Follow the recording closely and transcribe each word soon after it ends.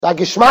Like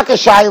I said,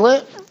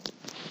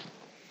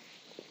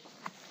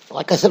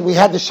 we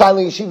had the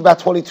Shaila Yeshiva about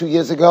 22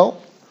 years ago,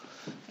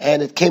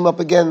 and it came up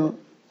again,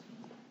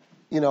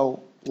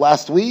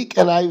 last week,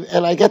 and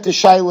I get the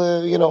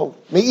Shaila,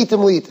 me'itim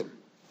li'itim.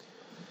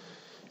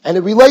 And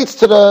it relates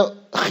to the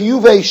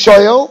Chiyuvei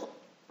Shoel,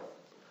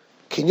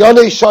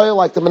 Kinyonei Shoel,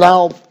 like the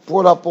Manal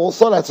brought up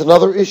also, that's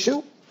another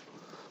issue,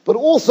 but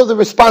also the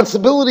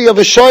responsibility of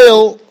a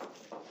Shoel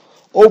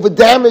over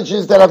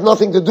damages that have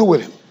nothing to do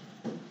with him.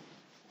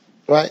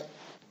 Right?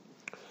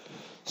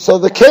 So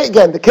the case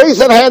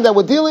at hand that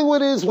we're dealing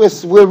with is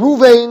where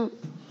Reuven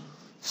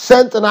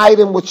sent an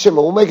item with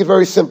Shimon. We'll make it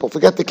very simple.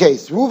 Forget the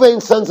case.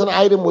 Reuven sends an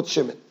item with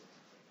Shimon.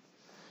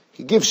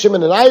 He gives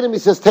Shimon an item. He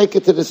says, take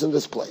it to this and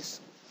this place.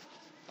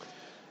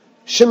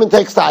 Shimon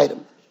takes the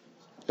item.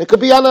 It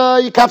could be you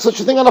have such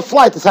a thing on a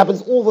flight. This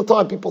happens all the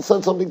time. People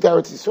send something to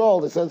Eretz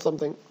Yisrael. They send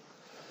something.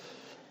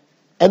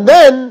 And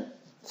then,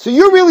 so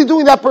you're really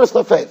doing that person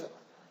a favor.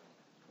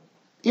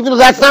 Even though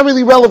that's not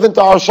really relevant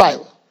to our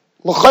Shaila.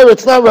 L'chayr,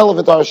 it's not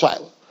relevant to our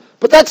Shaila.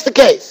 But that's the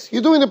case.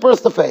 You're doing the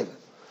person a favor.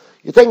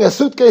 You're taking a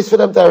suitcase for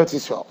them to Eretz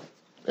Yisrael.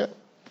 Yeah.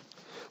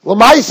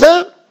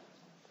 L'maisa,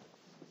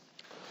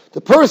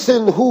 the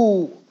person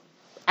who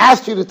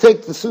asked you to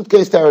take the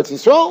suitcase to Eretz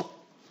Yisrael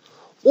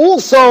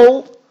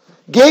also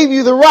gave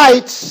you the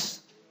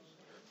rights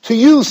to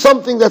use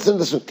something that's in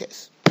the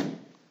suitcase.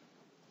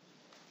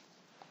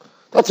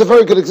 That's a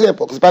very good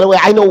example. Because, by the way,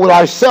 I know with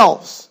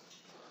ourselves,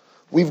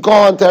 we've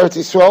gone to Eretz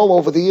Yisrael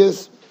over the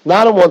years,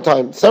 not on one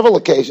time, several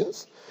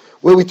occasions,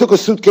 where we took a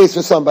suitcase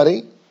for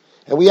somebody,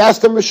 and we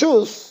asked them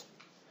reshus.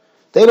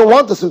 They don't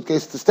want the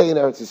suitcase to stay in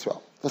Eretz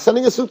Yisrael. They're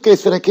sending a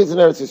suitcase for their kids in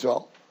Eretz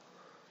Yisrael.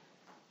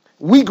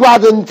 We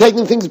rather than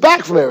taking things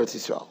back from Eretz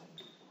Yisrael.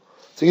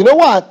 So you know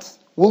what?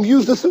 We'll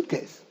use the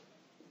suitcase.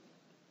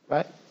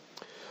 Right?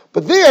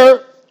 But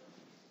there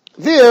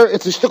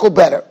it's a shtickle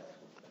better.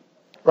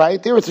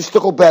 Right? There it's a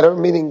shtickle better,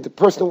 meaning the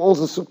person who owns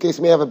the suitcase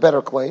may have a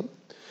better claim.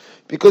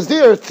 Because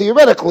there,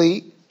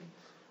 theoretically,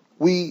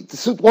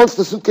 once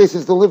the suitcase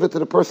is delivered to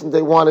the person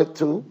they want it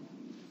to,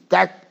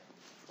 that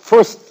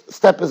first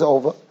step is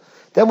over.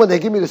 Then when they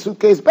give me the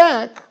suitcase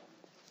back,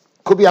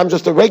 could be I'm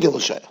just a regular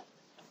shayla.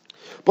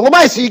 But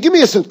Lamaisa, you give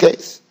me a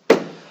suitcase.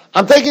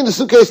 I'm taking the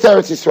suitcase to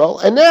Eretz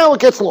Yisrael, and now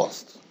it gets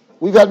lost.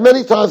 We've had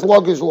many times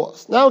luggage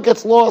lost. Now it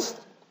gets lost.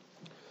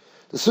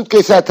 The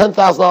suitcase had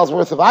 $10,000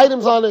 worth of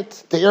items on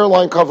it. The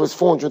airline covers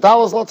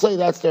 $400, let's say.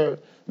 That's their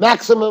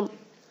maximum,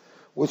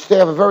 which they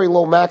have a very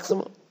low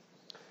maximum.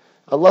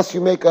 Unless you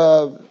make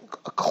a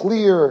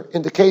clear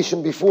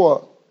indication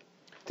before,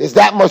 there's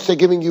that much they're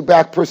giving you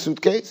back per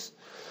suitcase.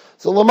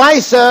 So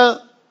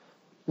Lamaisa,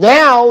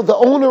 now the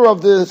owner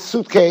of the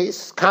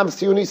suitcase comes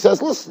to you and he says,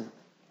 listen,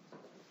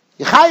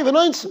 you chayiv an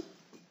oinsim.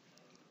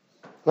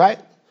 Right?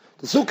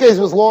 The suitcase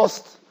was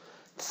lost.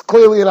 It's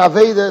clearly an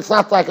Aveda. It's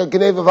not like a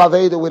Geneva of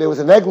Aveda where there was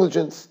a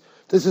negligence.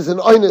 This is an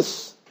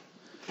oinus.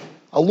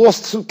 A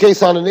lost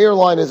suitcase on an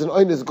airline is an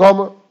oinus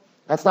gomer.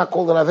 That's not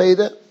called an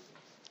Aveda.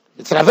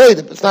 It's an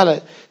Aveda, but it's not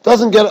it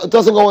doesn't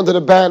go under the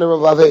banner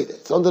of Aveda.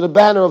 It's under the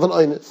banner of an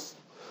oinus.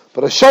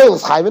 But a Shoel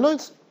is chayiv an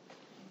oinsim.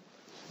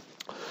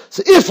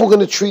 So if we're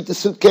going to treat the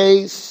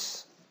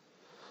suitcase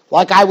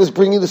like I was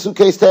bringing the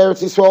suitcase to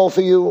Eretz Yisrael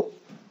for you,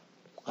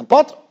 I'm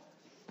potter.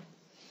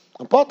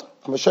 I'm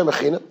a Shomer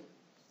Chinam.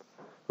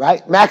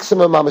 Right?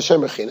 Maximum, I'm a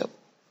Shomer Chinam.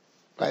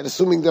 Right?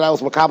 Assuming that I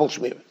was Makabel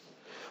Shmir.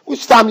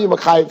 Which time you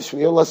Makayiv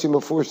Shmir, unless you're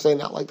Mafur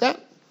saying out like that.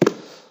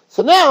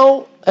 So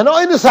now, and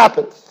this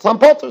happened. So I'm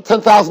potter.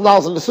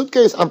 $10,000 in the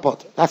suitcase, I'm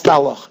potter. That's the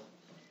halacha.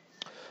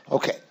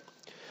 Okay.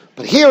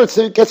 But here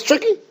it gets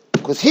tricky.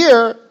 Because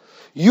here,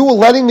 you were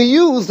letting me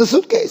use the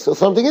suitcase, or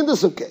something in the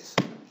suitcase.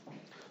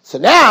 So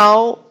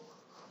now,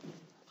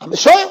 I'm a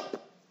Shoel.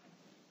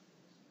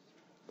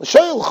 A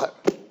Shoel.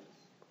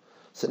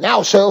 So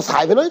now Shoel's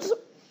chayiv an oinsim.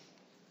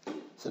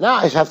 So now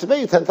I have to pay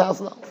you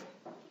 $10,000.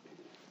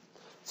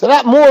 So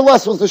that more or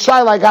less was the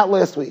shaila I got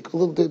last week.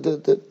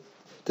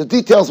 The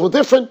details were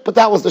different, but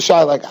that was the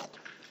shaila I got.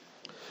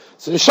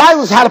 So the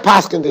shaila is how to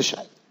paskin this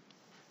shaila.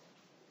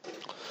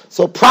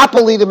 So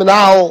properly the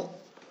Menahel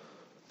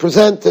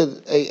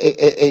presented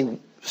a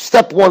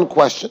step one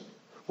question,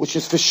 which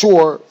is for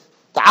sure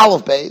the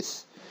Aleph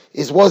base,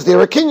 is was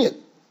there a kinyan?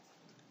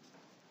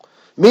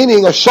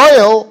 Meaning a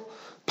shoel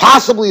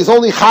possibly is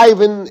only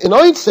chayiv in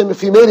oinsim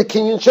if he made a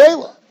kinyan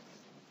sheila.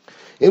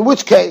 In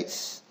which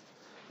case,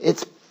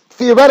 it's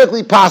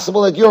theoretically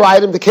possible that your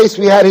item, the case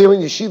we had here in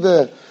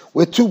Yeshiva,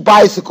 where two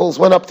bicycles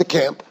went up to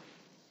camp,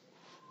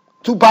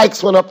 two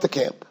bikes went up to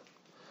camp,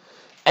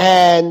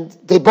 and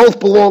they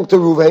both belonged to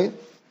Reuven,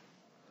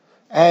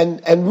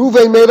 and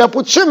Reuven made up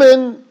with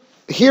Shimon,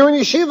 here in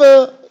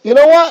Yeshiva, you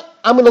know what?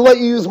 I'm going to let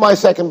you use my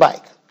second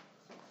bike.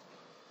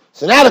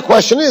 So now the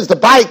question is, the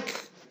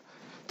bike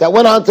that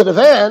went onto the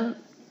van,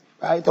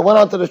 right, that went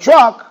onto the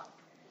truck,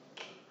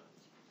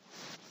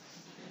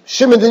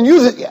 Shimon didn't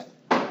use it yet.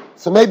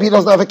 So maybe he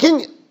doesn't have a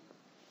kinyan.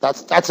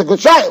 That's a good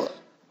shayla.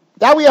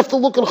 Now we have to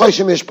look in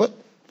Choshen Mishpat.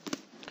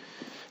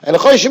 And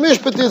in Choshen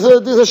Mishpat there's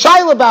a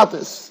shayla about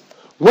this.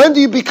 When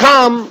do you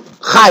become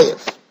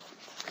chayiv?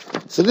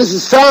 So this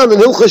is found in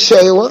Hilchos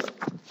Sheila,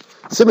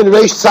 Siman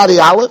Reish Tzadi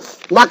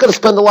Aleph. I'm not going to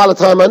spend a lot of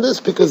time on this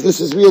because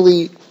this is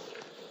really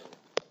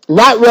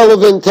not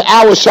relevant to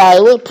our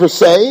Shaila per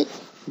se,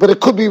 but it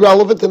could be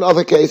relevant in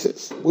other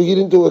cases where you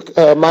didn't do a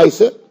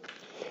Maisa.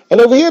 And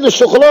over here the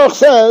Shulchan Aruch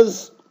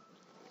says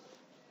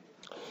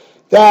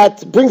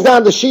that brings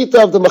down the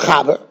Shita of the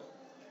Mechaber.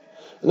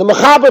 And the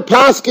Mechaber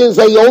paskins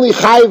that you only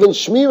chayiv in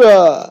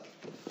Shmira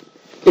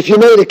if you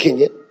made a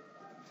kinyan.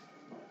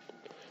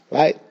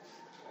 Right?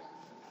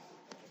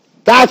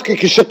 Dafke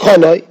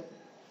kishakonoi.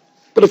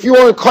 But if you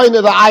weren't koine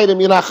the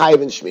item, you're not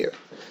chayiv in Shmira.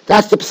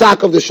 That's the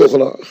psak of the Shulchan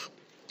Aruch.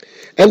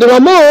 And the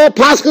Ramah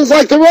paskins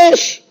like the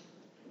Rosh.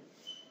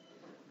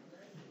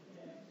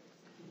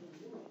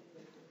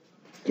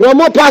 The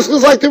Ramah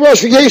paskins like the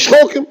Rosh. Yesh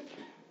chokim.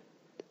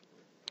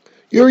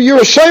 You're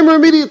a Shomer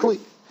immediately.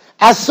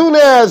 As soon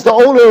as the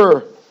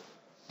owner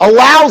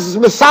allows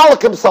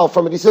Misalik himself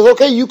from it, he says,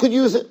 okay, you could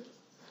use it.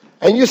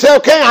 And you say,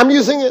 okay, I'm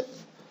using it.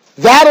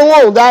 That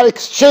alone, that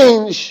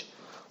exchange,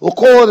 we'll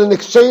call it an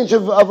exchange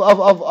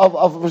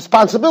of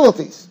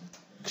responsibilities,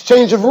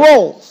 exchange of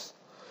roles.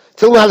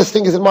 Tell me how this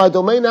thing is in my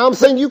domain. Now I'm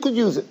saying you could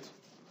use it.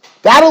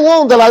 That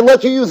alone, that I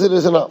let you use it,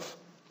 is enough.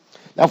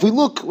 Now if we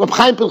look, Reb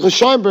Chaim Pinchas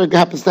Scheinberg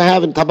happens to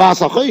have in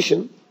Tabas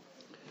HaChoshen,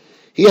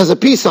 he has a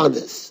piece on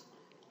this.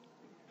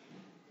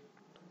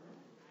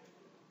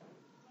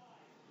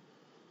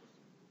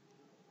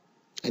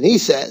 And he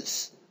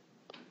says,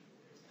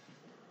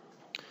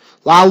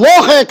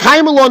 La'aloche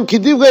kaimelon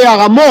kidivrei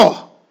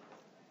Ramah.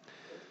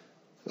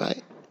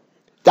 Right?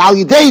 Dal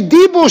yidei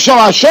dibur shel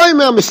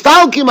ha-shomer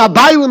mistalkim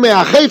habaylim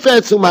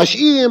me'achefetz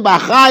u'mash'irim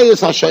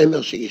b'achrayus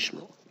ha-shomer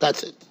she'yishmu.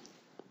 That's it.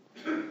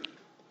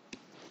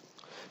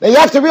 Now you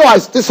have to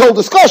realize this whole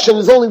discussion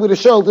is only where the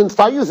Shoel didn't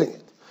start using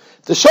it.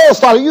 If the Shoel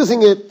started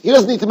using it, he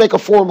doesn't need to make a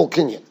formal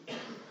kinyan.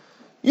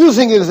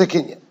 Using it is a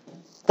kinyan.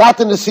 That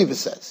the Yeshivas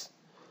says.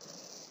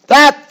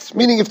 That,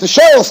 meaning if the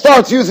Shoel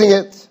starts using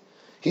it,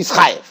 he's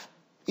chayiv.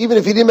 Even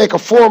if he didn't make a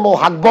formal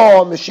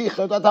hagbah,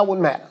 meshicha, that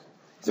wouldn't matter.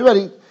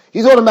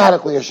 He's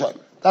automatically a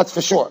Shomer. That's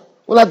for sure.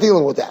 We're not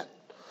dealing with that.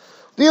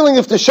 Dealing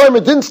if the Shomer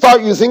didn't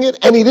start using it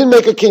and he didn't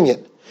make a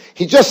kinyan.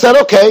 He just said,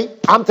 okay,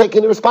 I'm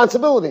taking the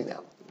responsibility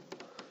now.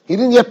 He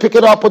didn't yet pick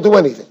it up or do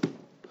anything.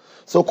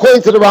 So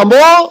according to the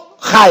Ramah,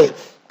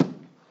 chayiv.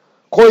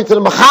 According to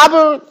the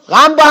Mechaber,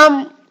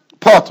 Rambam,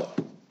 potter.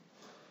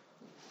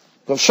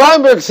 Rav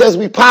Scheinberg says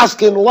we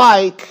paskin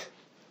like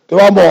the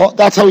Ramah.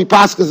 That's how we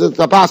paskin at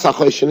the Tabas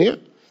HaChoshen here.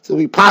 So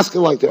we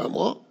paskin like the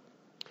Ramah.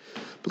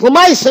 But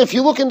L'maisa, if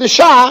you look in the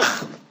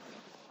Shach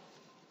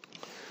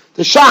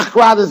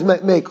rather is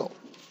Mekel.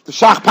 The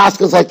Shach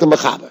paskins like the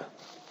Mechaber.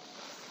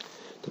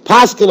 The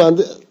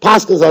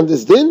paskins on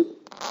this din,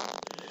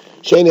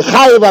 she'eni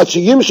chayiv ad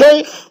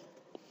sheyimshech,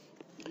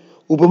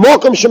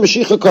 u'b'mokum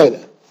she'mashicha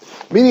koine.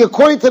 Meaning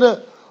according to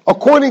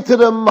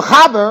the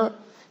Mechaber,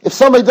 if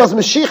somebody does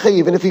Mashiach,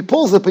 even if he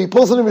pulls it, but he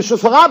pulls it in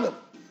Mishus Harabim,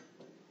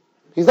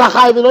 he's not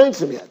chayiv in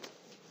Oinsim yet.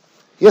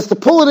 He has to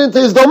pull it into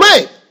his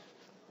domain.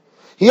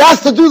 He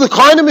has to do the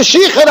kind of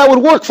Mashiach that would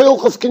work for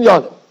Ilchos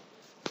Kinyanim.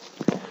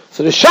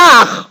 So the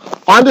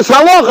Shach, on this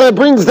Halacha,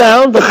 brings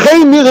down the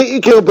Chei Nira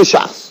Ikir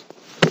B'Shas.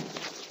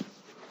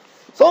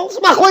 So it's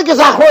Machlekes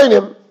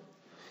Achronim.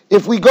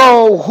 If we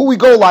go, who we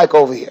go like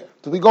over here?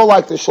 Do we go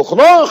like the Shulchan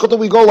Aruch or do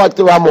we go like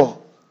the Ramah?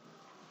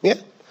 Yeah?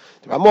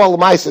 The Ramah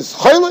L'mais is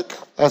Cholik,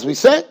 as we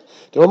said.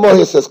 The Ramah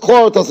here says,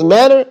 Klor, it doesn't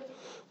matter.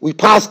 We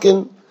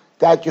paskin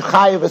that you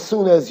chayiv as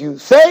soon as you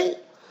say.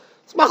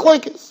 It's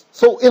machlokes.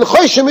 So in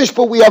Choshen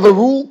Mishpat we have a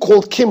rule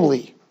called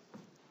Kimli.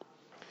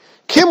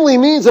 Kimli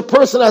means a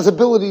person has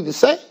ability to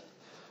say,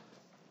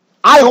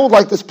 I hold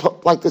like this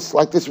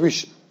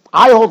Rishon.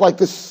 I hold like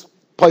this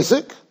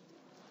Paisik.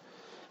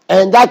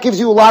 And that gives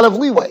you a lot of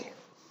leeway.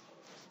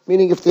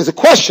 Meaning if there's a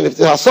question, if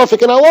there's a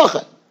Safek and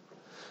Halacha.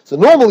 So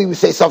normally we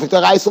say Safek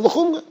D'Oraisa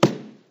L'chumra.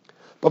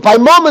 But by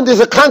moment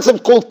there's a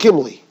concept called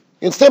Kimli.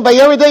 Instead, by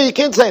Yeridei you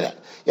can't say that.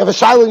 You have a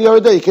Shiur in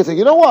Yeridei, you can't say,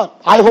 you know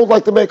what? I hold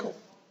like the Mekel.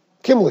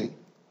 Kimli.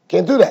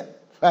 Can't do that.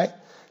 Right?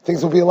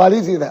 Things will be a lot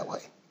easier that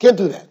way. Can't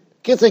do that.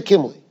 Can't say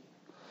Kimli.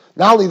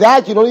 Not only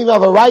that, you don't even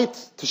have a right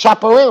to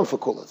shop around for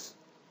kulas.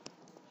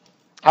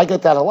 I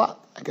get that a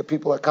lot. I get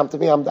people that come to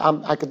me,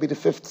 I could be the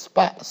fifth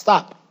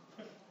stop.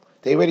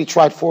 They already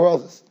tried 4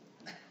 others.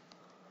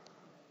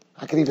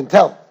 I can even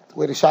tell the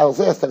way the Shiur's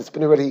asked that it's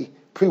been already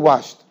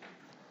pre-washed.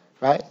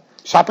 Right?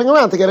 Shopping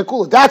around to get a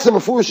cooler. That's a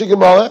Mefurish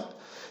Gemara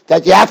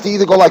that you have to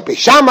either go like Beis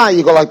Shammai,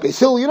 you go like Beis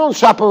Hillel. You don't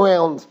shop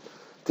around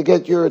to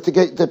get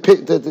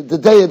the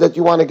day that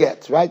you want to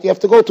get. Right? You have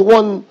to go to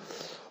one.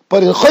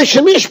 But in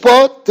Choshen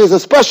Mishpat, there's a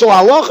special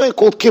halacha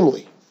called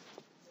Kimli.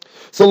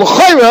 So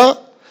l'chayra,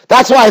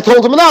 that's why I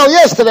told him now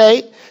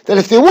yesterday that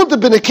if there wouldn't have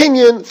been a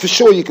kinyan, for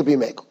sure you could be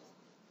mekel.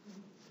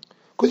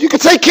 Because you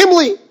could say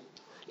Kimli,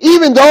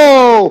 even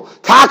though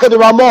Taka the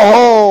Ramah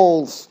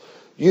holds.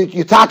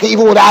 You taka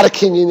even without a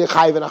kinyan, you're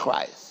chayiv and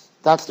achrayus.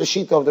 That's the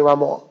shita of the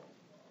Ramah,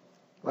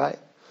 right?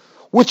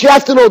 Which you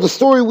have to know the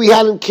story we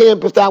had in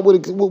camp. If that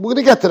would, we're going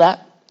to get to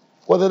that.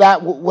 Whether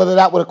that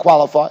would have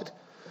qualified.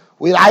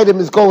 The item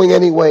is going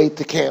anyway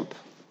to camp.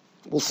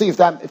 We'll see if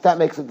that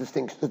makes a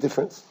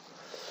difference.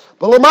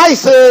 But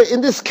Lamaisa,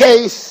 in this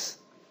case,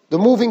 the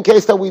moving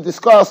case that we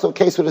discussed, or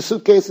case with a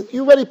suitcase,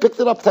 you already picked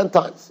it up 10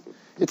 times.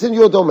 It's in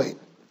your domain.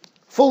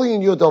 Fully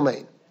in your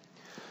domain.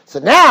 So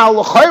now,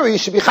 l'chayri, you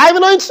should be chayv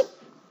and oinsim.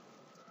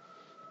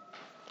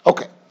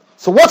 Okay.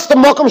 So what's the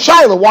makam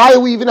shayla? Why are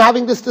we even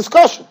having this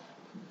discussion?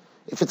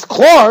 If it's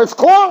klar, it's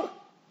klar.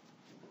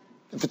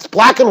 If it's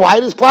black and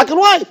white, it's black and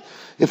white.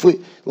 If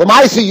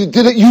Lamaisa, you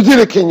did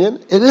a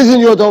kinyan, it is in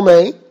your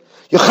domain,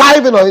 you're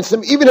chayv and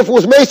oinsim, even if it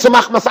was meisa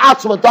machmas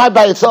atzma, it died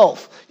by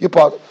itself, you're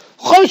part of it.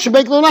 L'chayri should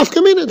make no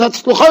nafka mina.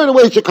 That's l'chayri the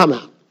way it should come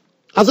out.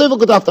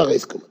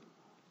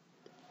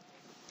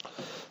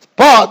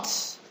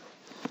 But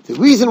the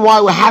reason why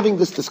we're having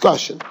this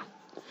discussion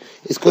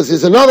is because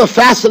there's another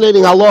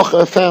fascinating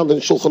halacha found in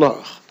Shulchan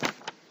Aruch,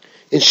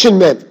 in Shin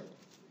Mem.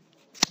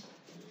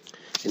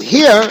 And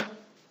here,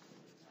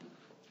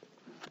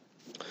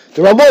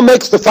 the Ramah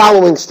makes the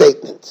following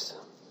statement.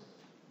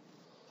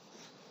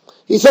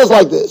 He says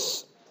like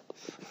this.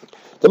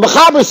 The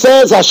Mechaber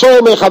says,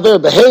 Shoel mechaver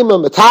behema,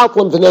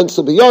 metalklem,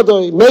 v'nensu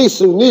b'yodoi,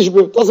 mesu,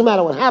 nishbur, doesn't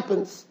matter what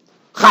happens,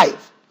 chayiv.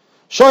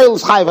 Shoel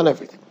is chayiv on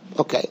everything.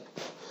 Okay.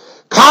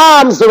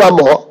 Comes the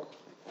Ramah,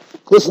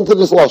 listen to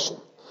this lashon.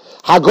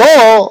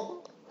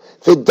 Hago,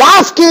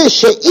 v'dafke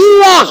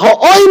she'ira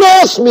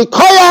ha'oinos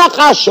mikoyach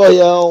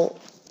ha'shoel.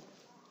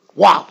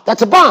 Wow,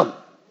 that's a bomb.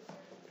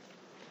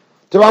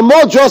 The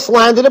Ramah just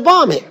landed a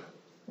bomb here.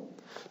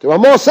 The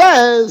Ramah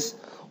says,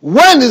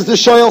 when is the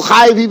shoel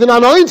chayiv even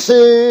on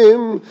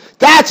oinsim?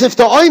 That's if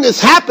the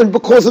oinus happened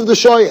because of the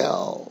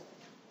shoel.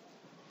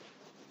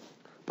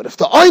 But if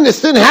the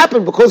oinus didn't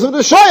happen because of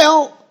the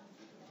shoel,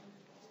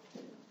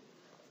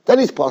 then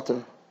he's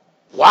potter.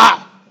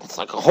 Wow, that's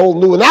like a whole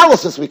new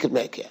analysis we could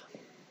make here.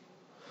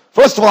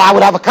 First of all, I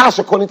would have a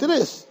kasha according to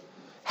this.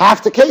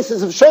 Half the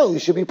cases of shoel, you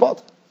should be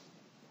potter.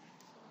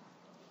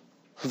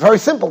 Very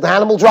simple, the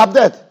animal dropped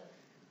dead.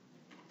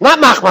 Not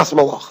machmas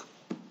malach.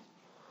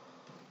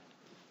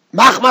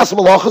 Machmas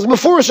malach is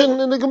mefurish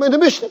in the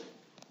Mishnah.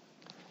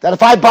 That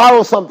if I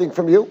borrow something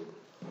from you,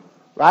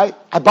 right?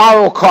 I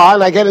borrow a car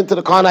and I get into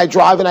the car and I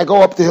drive and I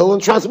go up the hill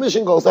and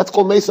transmission goes. That's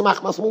called mesa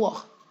machmas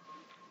malach.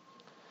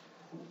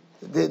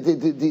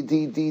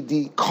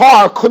 The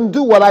car couldn't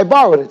do what I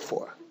borrowed it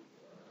for,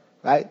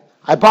 right?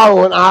 I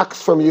borrow an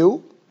ox from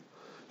you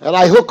and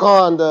I hook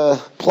on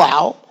the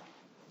plow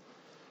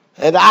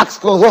and the ox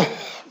goes,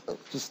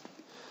 just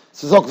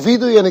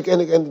vidui and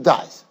it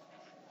dies.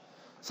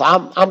 So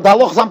I'm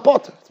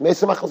potter. It's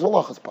mesa machmas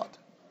malach is potter,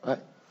 right?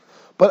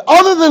 But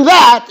other than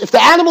that, if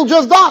the animal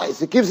just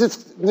dies, it gives its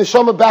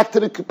neshama back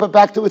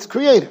to its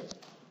creator,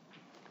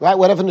 right?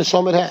 Whatever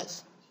neshama it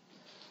has.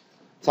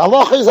 So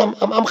halacha is I'm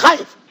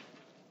chayiv.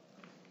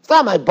 It's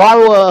not I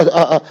borrow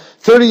a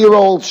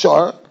 30-year-old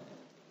shor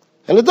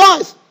and it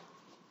dies.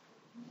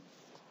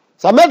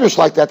 So I'm medrash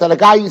like that a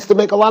guy used to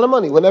make a lot of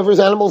money. Whenever his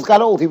animals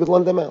got old, he would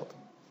lend them out.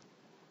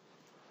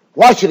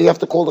 Why should he have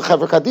to call the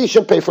Chaver Kaddish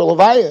and pay for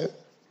Levaya?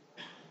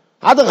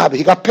 Rabbi,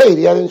 he got paid.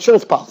 He had an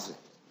insurance policy.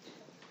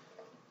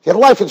 He had a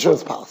life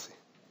insurance policy.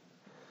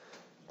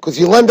 Because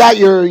you lend out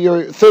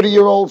your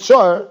 30-year-old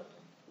shor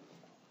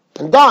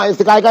and dies,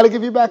 the guy got to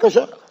give you back a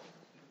shor.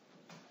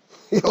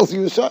 He owes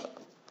you a shor.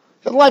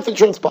 He had a life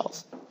insurance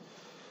policy.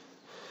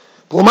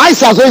 Then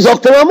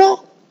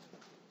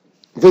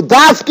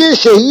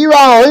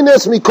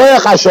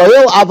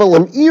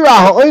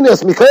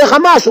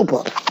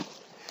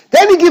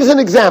he gives an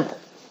example.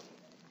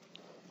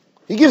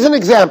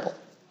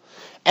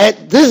 And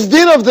this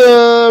din of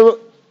the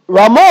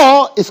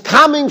Ramah is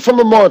coming from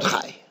a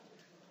Mordechai.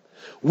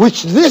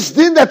 Which this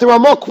din that the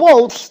Ramah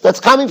quotes, that's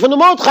coming from the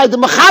Mordechai, the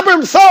Mechaber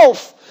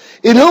himself,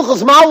 in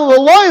Hilchos Malul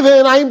V'Loive,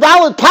 and Ayin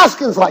Dalet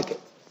Paskins like it.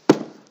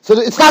 So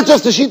it's not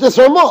just the Shittas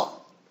Ramah.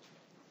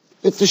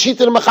 It's the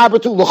Shittas of the Mechaber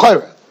too,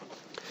 L'chayra.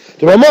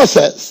 The Ramah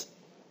says,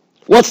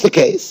 what's the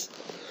case?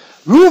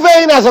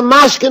 Reuven has a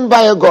mashkin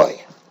by a goy.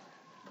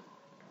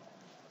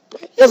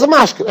 He has a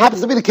mashkin. It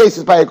happens to be the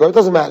cases by a goy. It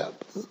doesn't matter.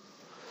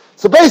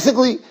 So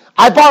basically,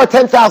 I borrow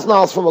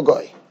 $10,000 from a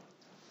goy.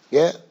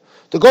 Yeah,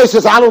 the goy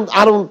says I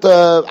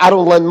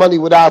don't lend money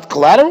without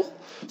collateral.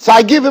 So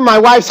I give him my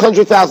wife's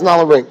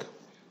 $100,000 ring.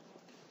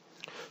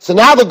 So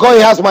now the goy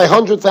has my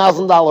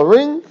 $100,000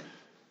 ring,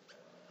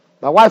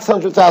 my wife's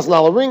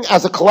 $100,000 ring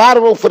as a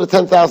collateral for the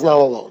 $10,000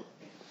 loan.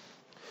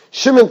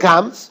 Shimon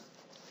comes.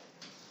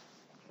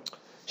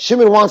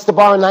 Shimon wants to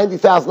borrow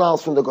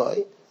 $90,000 from the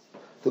goy.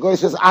 The goy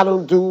says, I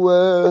don't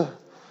do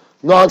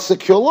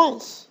non-secure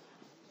loans.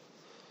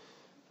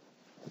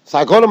 So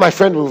I go to my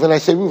friend Reuven, I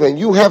say, Reuven,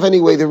 you have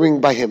anyway the ring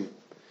by him.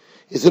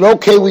 Is it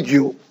okay with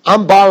you?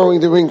 I'm borrowing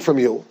the ring from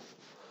you.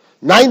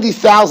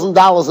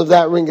 $90,000 of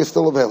that ring is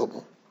still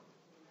available.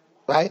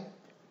 Right?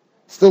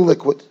 Still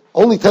liquid.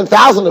 Only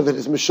 10,000 of it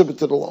is mishubit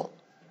to the loan.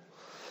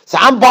 So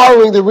I'm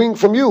borrowing the ring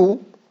from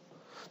you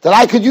that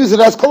I could use it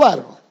as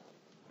collateral.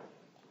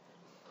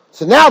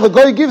 So now the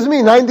guy gives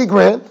me 90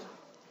 grand.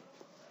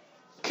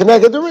 Can I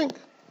get the ring?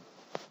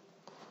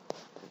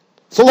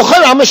 So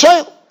I'm a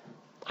shayl.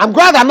 I'm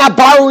glad I'm not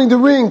borrowing the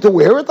ring to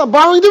wear it. I'm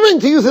borrowing the ring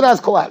to use it as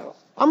collateral.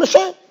 I'm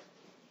ashamed.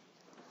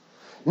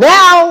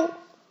 Now,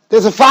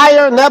 there's a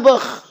fire,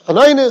 Nebuch, an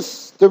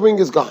oinus, the ring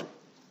is gone.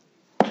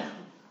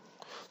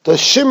 The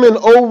Shimon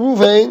O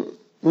Reuven,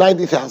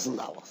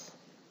 $90,000.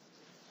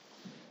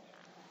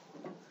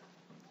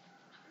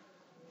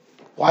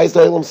 Why is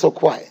the Olam so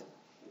quiet?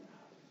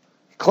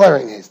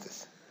 Declaring is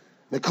this.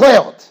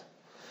 Declared.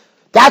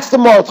 That's the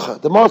Mordcha.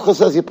 The Mordcha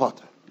says you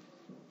potter.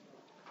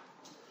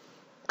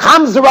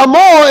 Comes the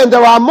Ramah, and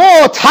the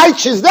Ramah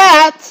teaches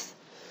that's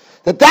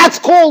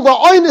called the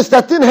oinus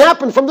that didn't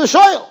happen from the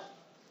Shoel.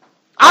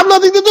 I have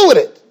nothing to do with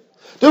it.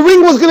 The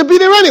ring was going to be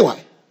there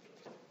anyway.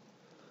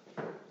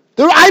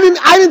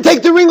 I didn't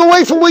take the ring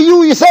away from where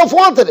you yourself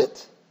wanted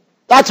it.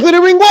 That's where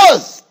the ring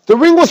was. The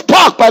ring was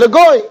parked by the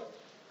goy.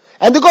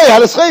 And the goy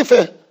had a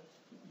scheifer.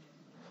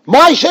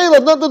 My Shoel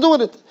had nothing to do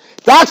with it.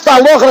 That's the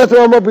halacha that the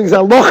Ramah brings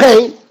down.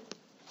 Lochein,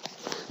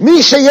 mi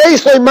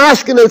sheyesh lo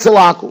maskin etzel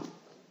akum.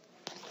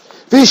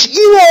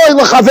 V'ish'ilo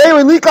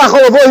l'chaver nikach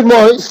olavoid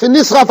mois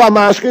v'nisraf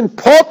ha'mashkin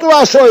potu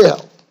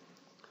ha'shoyel.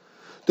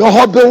 The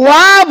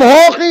ha'belav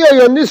hochi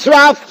or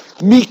nisraf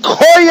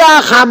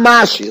mikoyach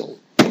ha'mashil.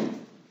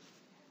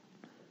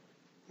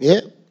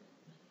 Yeah?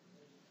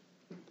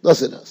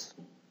 Thus it does.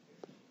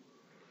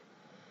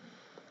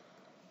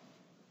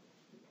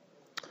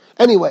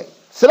 Anyway,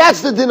 so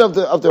that's the din of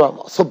the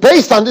Ramah. So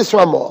based on this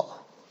Ramah,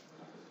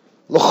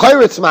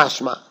 l'chayretz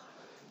mashma,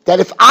 that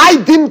if I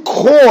didn't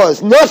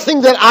cause,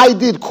 nothing that I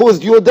did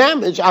caused your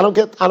damage, I don't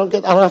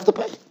have to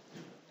pay.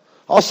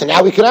 Also,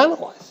 now we can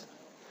analyze.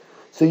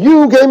 So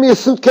you gave me a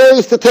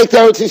suitcase to take to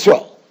Eretz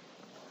Yisrael,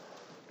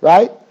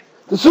 right?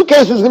 The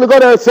suitcase was going to go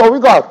to Eretz Yisrael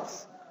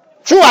regardless.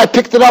 True, I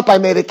picked it up, I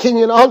made a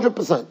kinyan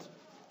 100%.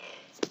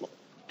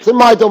 It's in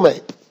my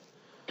domain.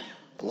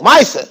 But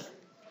Monsey,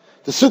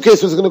 the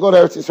suitcase was going to go to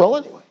Eretz Yisrael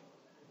anyway.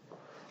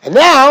 And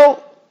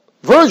now,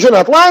 Virgin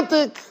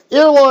Atlantic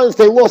Airlines,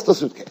 they lost the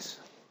suitcase.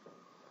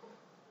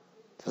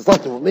 It has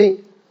nothing with me.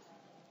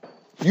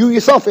 You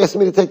yourself asked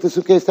me to take the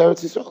suitcase to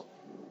Eretz Yisrael.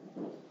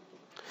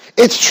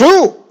 It's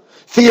true.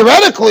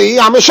 Theoretically,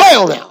 I'm a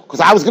Shoel now, because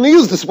I was going to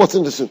use this, what's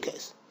in the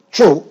suitcase.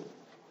 True.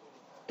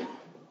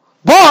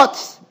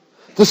 But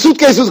the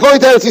suitcase was going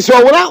to Eretz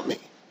Yisrael without me.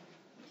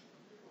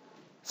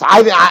 So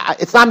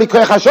it's not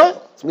Mikoyach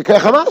HaShoel, it's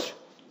Mikoyach HaMash.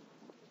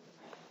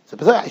 So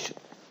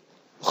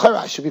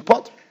I should be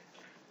potter.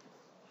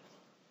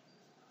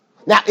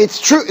 Now,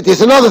 it's true,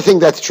 there's another thing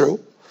that's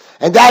true,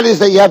 and that is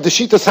that you have the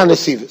Shitas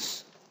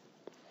HaNesivos.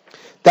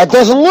 That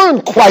doesn't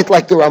learn quite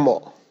like the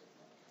Ramah.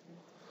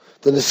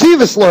 The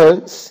Nesivos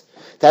learns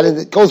that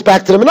it goes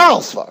back to the Menal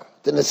Svar.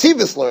 The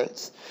Nesivos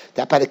learns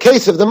that by the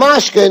case of the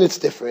mashkin, it's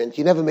different.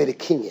 You never made a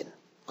kinyan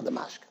on the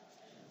mashkin.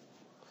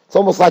 It's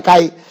almost like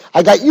I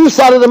got use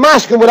out of the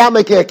mashkin without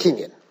making a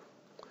kinyan.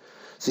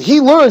 So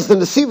he learns, the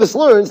Nesivos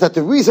learns, that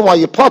the reason why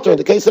you potter in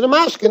the case of the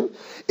mashkin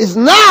is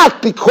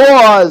not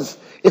because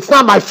it's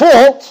not my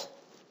fault.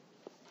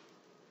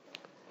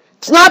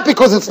 It's not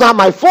because it's not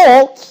my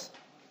fault.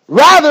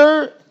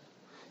 Rather,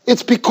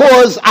 it's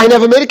because I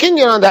never made a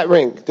kinyan on that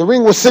ring. The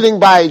ring was sitting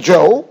by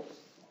Joe.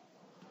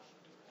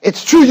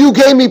 It's true you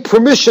gave me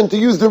permission to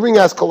use the ring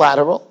as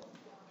collateral.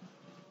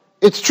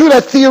 It's true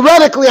that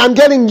theoretically I'm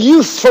getting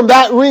use from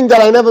that ring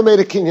that I never made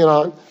a kinyan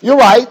on. You're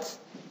right.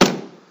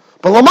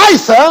 But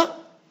Lamaisa,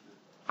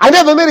 I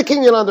never made a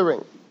kinyan on the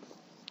ring.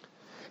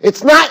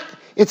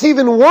 It's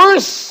even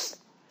worse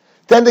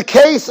than the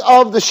case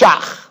of the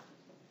shach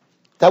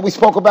that we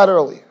spoke about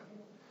earlier.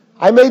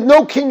 I made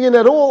no kinyan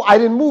at all. I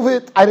didn't move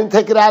it. I didn't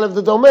take it out of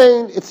the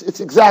domain. It's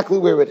exactly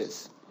where it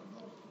is.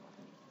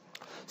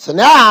 So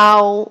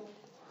now,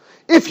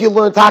 if you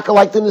learn taka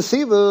like the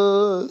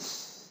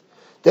Nesivos,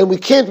 then we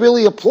can't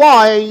really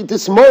apply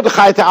this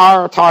Mordechai to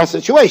our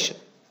situation.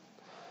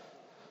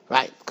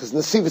 Right? Because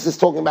Nesivos is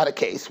talking about a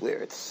case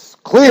where it's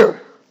clear,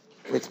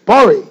 where it's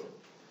buried,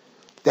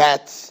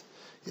 that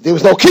there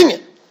was no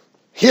kinyan.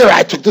 Here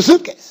I took the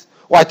suitcase,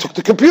 or I took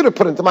the computer,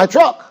 put it into my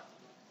truck.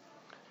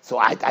 So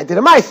I did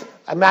a Monsey.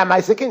 I made a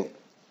Monsey kinyan.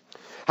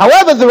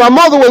 However, the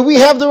Ramah, the way we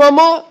have the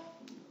Ramah,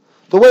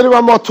 the way the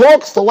Ramah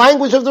talks, the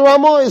language of the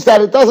Ramah is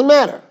that it doesn't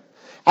matter.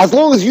 As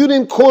long as you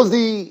didn't cause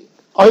the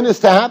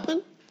oinus to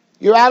happen,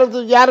 you're out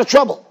of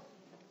trouble.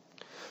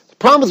 The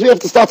problem is we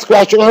have to start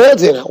scratching our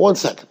heads here now. One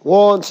second.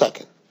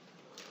 Meisa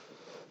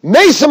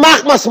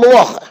machmas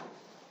melocha.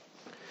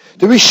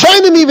 The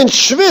Rishonim even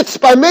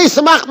schwitz by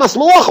Meisa machmas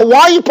melocha.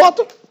 Why are you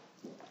potter?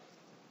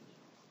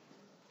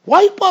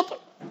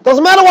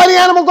 Doesn't matter why the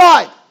animal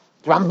died.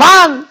 The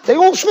Ramban, they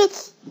all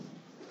schwitz.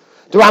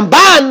 The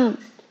Ramban,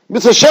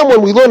 Mitzvah Hashem,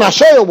 when we learn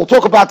Shoel, we'll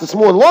talk about this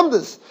more in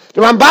Lumdas.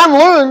 The Ramban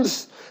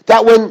learns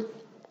that when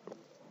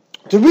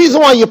the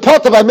reason why you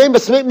potter by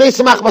Meisa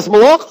machmas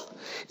melocha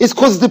is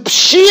because the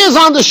pshia is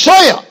on the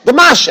shoya, the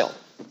mashel.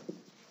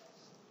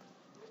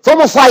 It's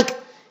almost like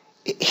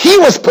he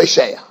was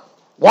pesheya.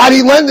 Why did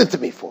he lend it to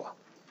me for?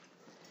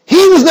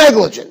 He was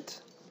negligent.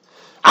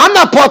 I'm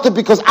not potter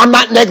because I'm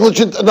not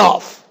negligent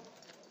enough.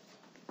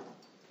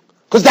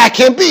 Because that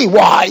can't be.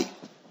 Why?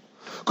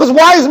 Because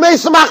why is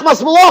Meisa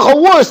machmas melocha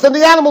worse than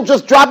the animal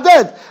just dropped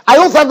dead? I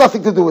also have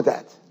nothing to do with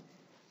that.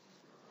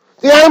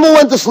 The animal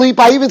went to sleep.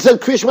 I even said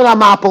Krishman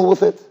Amapel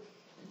with it.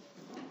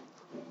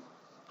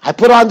 I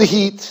put on the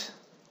heat.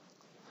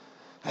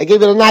 I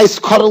gave it a nice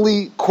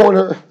cuddly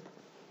corner.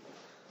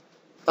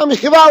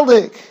 Amish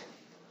gewaldig.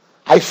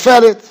 I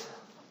fed it,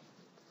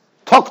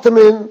 tucked him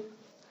in,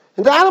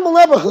 and the animal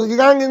never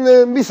gegangen in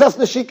the misas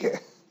neshike.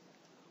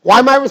 Why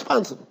am I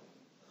responsible?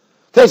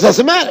 It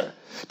doesn't matter.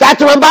 That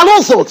the Ramban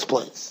also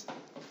explains.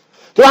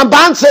 The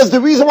Ramban says the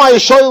reason why a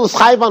shoel is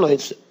chayv on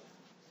oinshim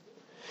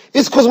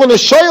is because when a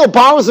shoel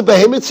borrows a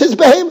behemoth, it's his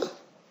behemoth.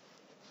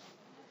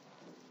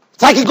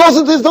 It's like it goes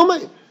into his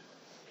domain.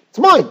 It's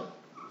mine.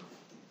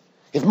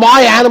 If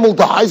my animal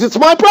dies, it's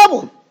my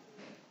problem.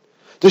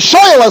 The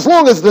shoel, as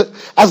long as the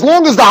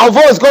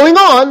halva is going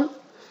on,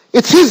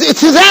 it's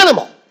his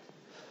animal.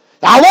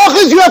 The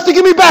halacha is you have to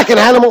give me back an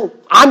animal.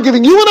 I'm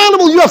giving you an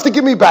animal, you have to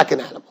give me back an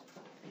animal.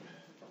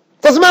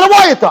 Doesn't matter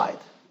why it died.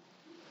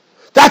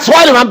 That's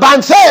why the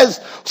Ramban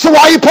says, so why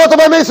are you part of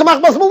my Mesa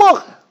Machmas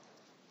Malach?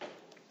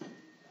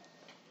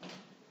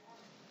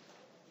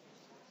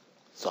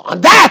 So on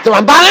that, the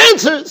Ramban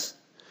answers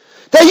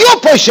that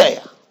you're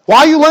Posheya. Why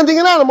are you lending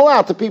an animal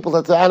out to people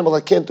that's an animal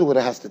that can't do what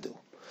it has to do?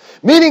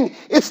 Meaning,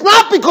 it's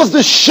not because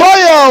the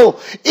shoel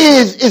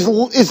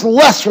is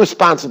less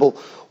responsible.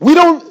 The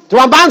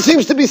Ramban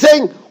seems to be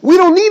saying, we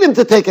don't need him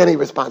to take any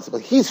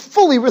responsibility. He's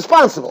fully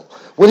responsible.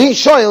 When he's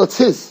shoel, it's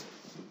his.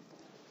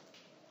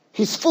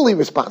 He's fully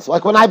responsible.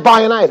 Like when I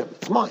buy an item,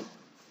 it's mine.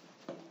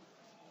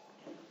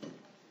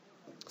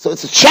 So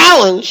it's a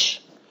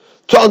challenge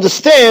to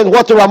understand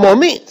what the Ramah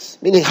means.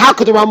 Meaning, how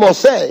could the Ramah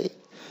say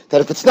that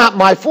if it's not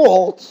my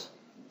fault,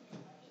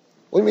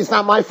 what do you mean it's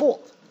not my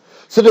fault?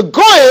 So the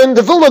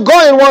Vilna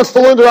Goyen wants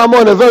to learn the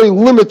Ramah in a very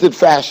limited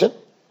fashion.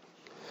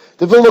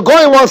 The Vilna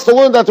Goyen wants to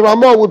learn that the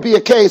Ramah would be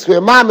a case where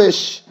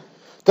Mamish,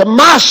 the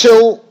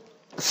Mashal,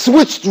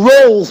 switched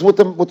roles with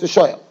the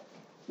Shoel.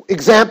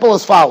 Example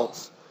as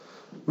follows.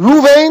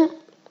 Reuven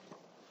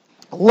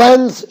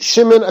lends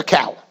Shimon a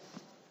cow.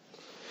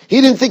 He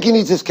didn't think he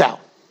needs his cow.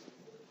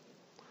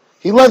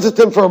 He lends it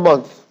to him for a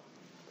month.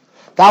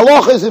 The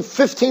halacha is if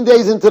 15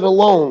 days into the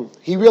loan,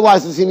 he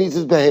realizes he needs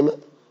his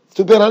behemoth. It's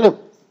too bad on him.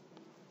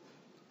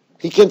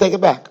 He can't take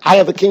it back. I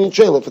have a Kenyan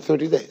trailer for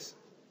 30 days.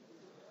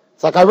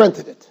 It's like I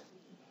rented it.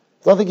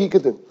 There's nothing he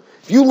could do.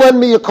 If you lend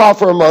me a car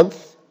for a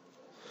month,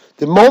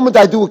 the moment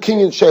I do a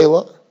Kenyan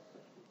trailer,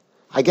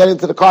 I get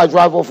into the car, I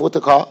drive off with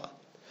the car.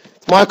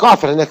 It's my car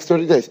for the next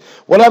 30 days.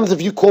 What happens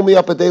if you call me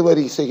up a day later,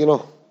 you say,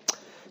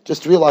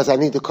 just realize I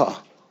need the car.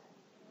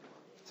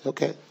 I say,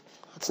 okay,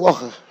 that's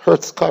locha,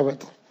 hurts car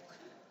rental.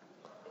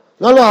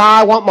 No,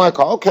 I want my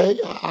car. Okay,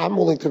 I'm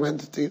willing to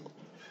rent it to you.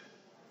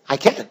 I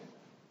can.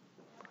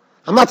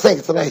 I'm not saying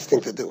it's a nice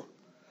thing to do.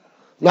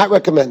 I'm not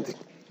recommending.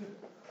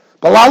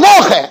 But la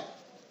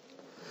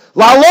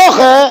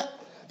locha,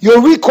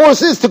 your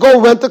recourse is to go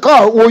rent the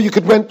car, or you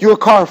could rent your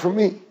car from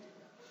me.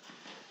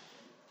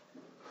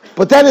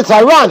 But then it's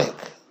ironic,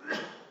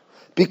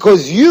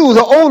 because you,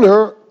 the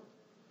owner,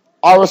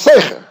 are a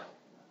seicher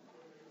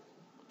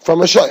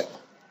from a shoel.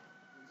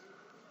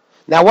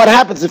 Now what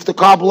happens if the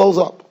car blows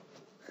up?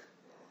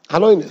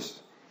 Hanoinis.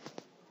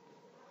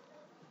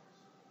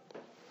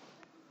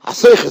 A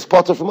seicher is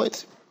potter from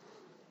Monsey.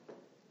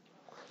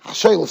 A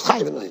shoel is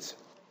chayv in Monsey.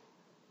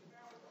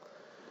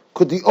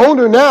 Could the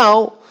owner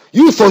now,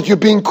 you thought you're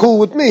being cool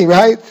with me,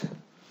 right?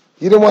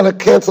 You didn't want to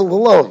cancel the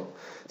loan.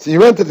 So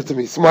you rented it to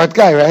me. Smart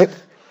guy, right?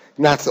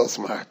 Not so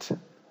smart.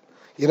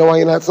 You know why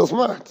you're not so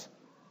smart?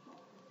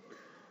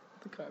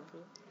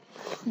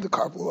 The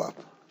car blew up.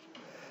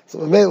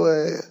 So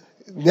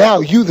now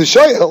you, the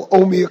shoel,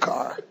 owe me a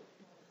car.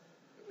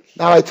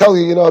 Now I tell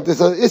you,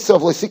 there's a issa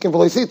of leisikin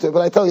v'leisita,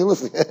 but I tell you,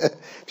 listen,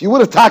 if you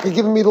would have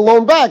given me the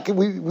loan back,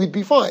 we'd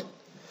be fine.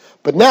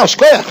 But now,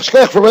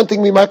 shkoyach for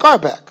renting me my car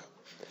back.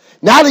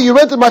 Now that you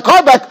rented my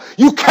car back,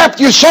 you kept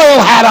your shoel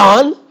hat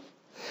on.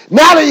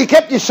 Now that you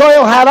kept your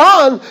shoel hat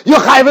on, you're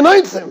chayv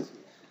anointim.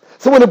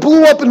 So when it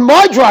blew up in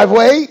my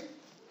driveway,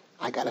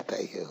 I gotta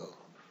pay you.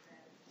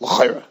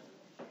 L'chayra.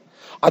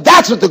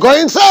 That's what the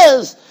Goyen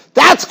says.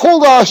 That's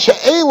called a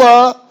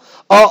she'ela,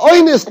 a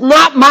oinis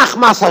not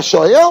machmas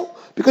hashoyel,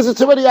 because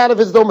it's already out of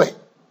his domain.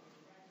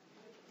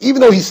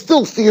 Even though he's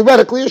still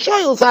theoretically a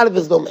shoyel, it's out of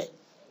his domain.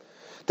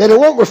 Then it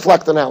won't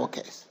reflect on our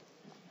case.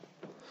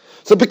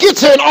 So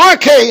Bekitzer, in our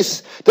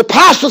case, the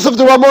pastors of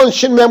the Ramon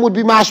Shin Mem would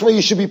be mashma,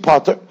 you should be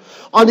potter.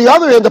 On the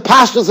other hand, the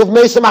pastors of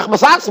Mesa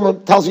Machmas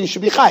Atzma tells you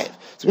should be chayiv.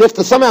 So we have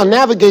to somehow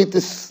navigate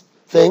this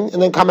thing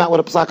and then come out with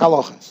a Psak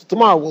Halacha. So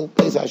tomorrow we'll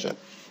praise Hashem.